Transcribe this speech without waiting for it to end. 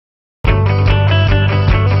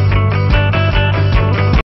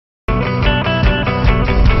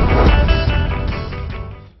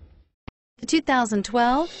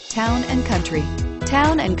2012 Town & Country.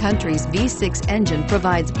 Town & Country's V6 engine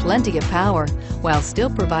provides plenty of power while still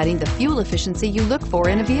providing the fuel efficiency you look for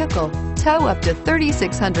in a vehicle. Tow up to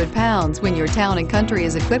 3,600 pounds when your Town & Country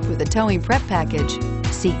is equipped with a towing prep package.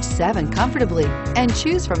 Seat 7 comfortably and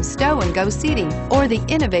choose from stow and go seating or the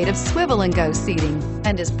innovative swivel and go seating,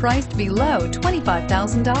 and is priced below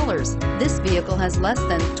 $25,000. This vehicle has less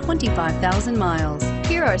than 25,000 miles.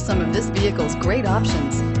 Here are some of this vehicle's great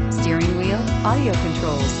options: steering wheel audio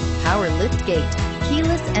controls, power lift gate,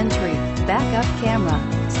 keyless entry, backup camera,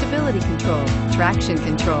 stability control, traction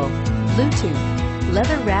control, Bluetooth,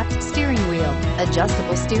 leather-wrapped steering wheel,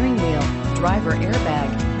 adjustable steering wheel, driver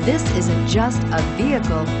airbag. This isn't just a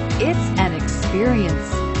vehicle, it's an experience.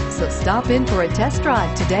 So stop in for a test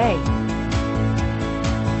drive today.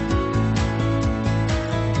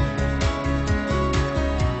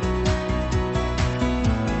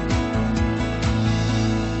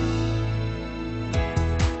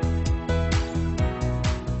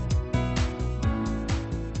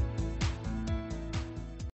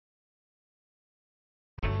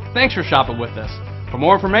 Thanks for shopping with us. For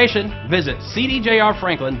more information, visit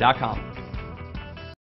cdjrfranklin.com.